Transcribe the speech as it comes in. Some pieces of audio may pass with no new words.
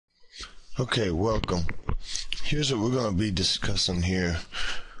Okay, welcome. Here's what we're going to be discussing here.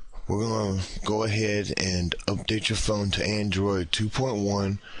 We're going to go ahead and update your phone to Android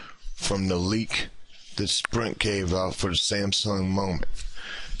 2.1 from the leak that Sprint gave out for the Samsung Moment.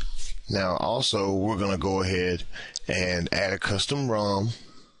 Now, also, we're going to go ahead and add a custom ROM,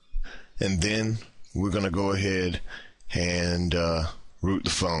 and then we're going to go ahead and root the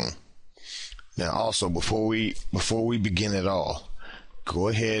phone. Now, also, before we begin at all, go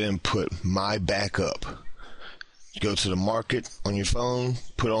ahead and put My Backup. Go to the market on your phone,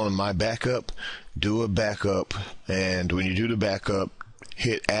 put on My Backup, do a backup, and when you do the backup,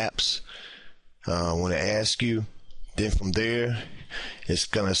 hit Apps. When it asks you, then from there, it's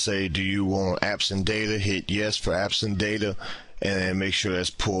going to say, do you want apps and data? Hit yes for apps and data, and then make sure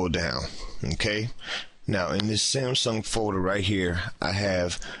that's pulled down. Okay? Now, in this Samsung folder right here, I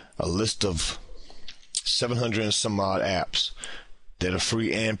have a list of 700 and some odd apps that are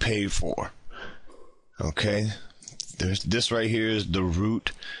free and paid for. Okay, this right here is the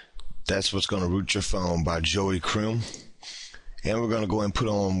root. That's what's going to root your phone by Joey and we're going to go and put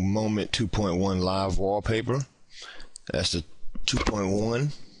on Moment 2.1 live wallpaper. That's the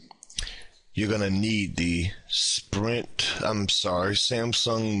 2.1. You're going to need the Samsung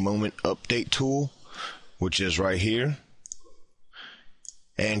Moment Update tool, which is right here,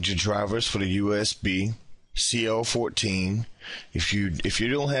 and your drivers for the USB. CL14. If you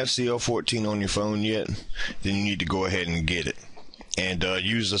don't have CL14 on your phone yet, then you need to go ahead and get it and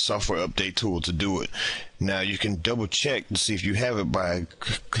use the software update tool to do it. Now you can double check to see if you have it by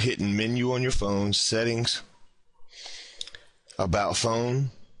hitting menu on your phone, settings, about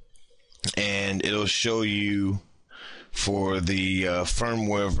phone, and it'll show you for the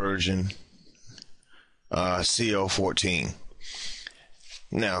firmware version CL14.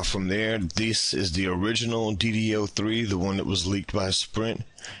 Now from there, this is the original DDO3, the one that was leaked by Sprint,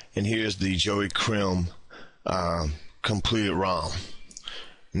 and here's the Joey completed ROM.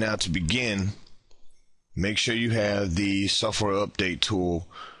 Now to begin, make sure you have the software update tool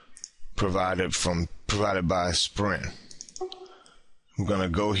provided by Sprint. We're going to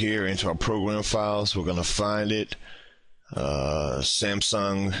go here into our program files. We're going to find it,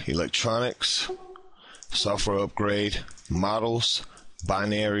 Samsung Electronics, software upgrade, models,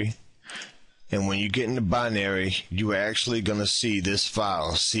 binary, and when you get into binary, you are actually going to see this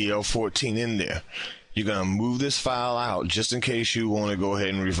file CL14 in there. You're going to move this file out just in case you want to go ahead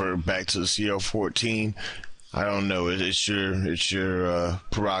and revert back to the CL14. I don't know, it's your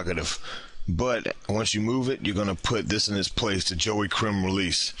prerogative, but once you move it, you're going to put this in its place, the Joey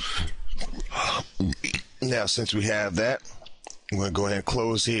release. Now since we have that, I'm going to go ahead and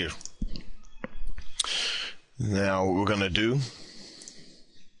close here. Now what we're going to do,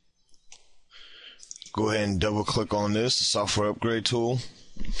 go ahead and double click on this, the software upgrade tool.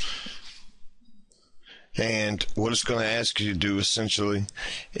 And what it's going to ask you to do essentially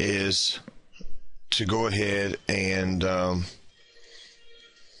is to go ahead and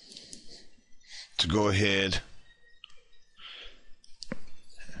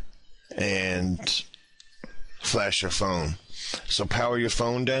flash your phone. So power your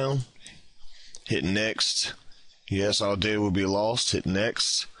phone down, hit next. Yes, all data will be lost. Hit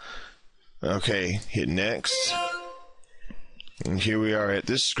next. Okay, hit next, and here we are at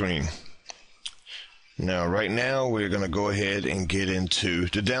this screen. Now right now we're going to go ahead and get into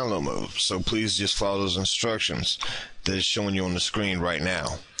the download mode, so please just follow those instructions that is showing you on the screen right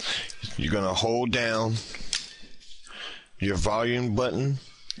now. You're going to hold down your volume button,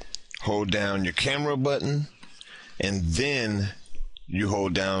 hold down your camera button, and then you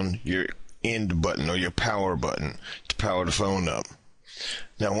hold down your end button or your power button to power the phone up.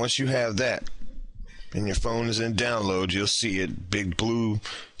 Now once you have that and your phone is in download, you'll see it, big blue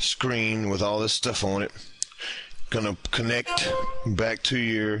screen with all this stuff on it. Gonna connect back to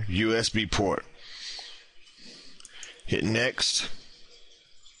your USB port. Hit next.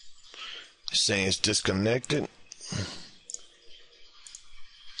 It's saying it's disconnected.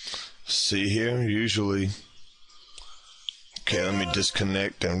 See here, usually. Okay, let me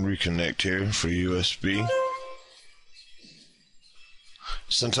disconnect and reconnect here for USB.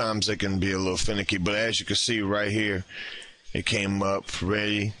 Sometimes it can be a little finicky, but as you can see right here, it came up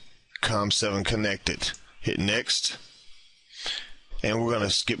ready, COM7 connected. Hit next, and we're going to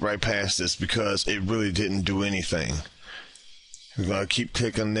skip right past this because it really didn't do anything. We're going to keep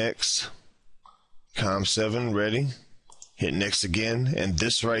clicking next, COM7 ready, hit next again, and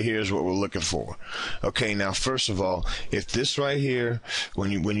this right here is what we're looking for. Okay, now first of all, if this right here, when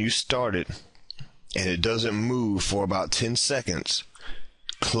you start it and it doesn't move for about 10 seconds,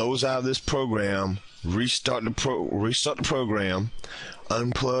 close out of this program, restart the program,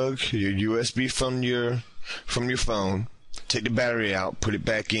 unplug your USB from your phone, take the battery out, put it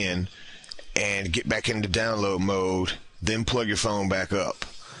back in, and get back into download mode. Then plug your phone back up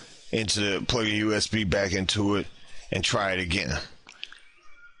plug your USB back into it, and try it again.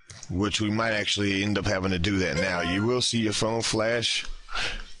 Which we might actually end up having to do that now. You will see your phone flash,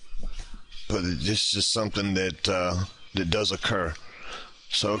 but this is just something that does occur.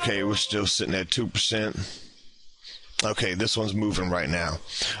 So okay, we're still sitting at 2%. Okay, this one's moving right now.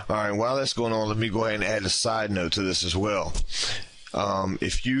 All right, while that's going on, let me go ahead and add a side note to this as well.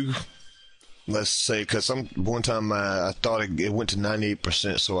 If you, let's say, because one time I thought it went to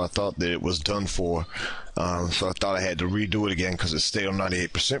 98%, so I thought that it was done for. So I thought I had to redo it again because it stayed on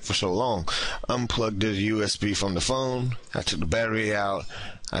 98% for so long. Unplugged the USB from the phone. I took the battery out.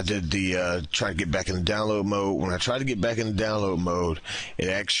 I did the try to get back in the download mode. When I tried to get back in the download mode, it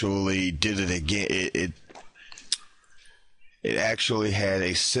actually did it again. It actually had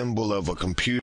a symbol of a computer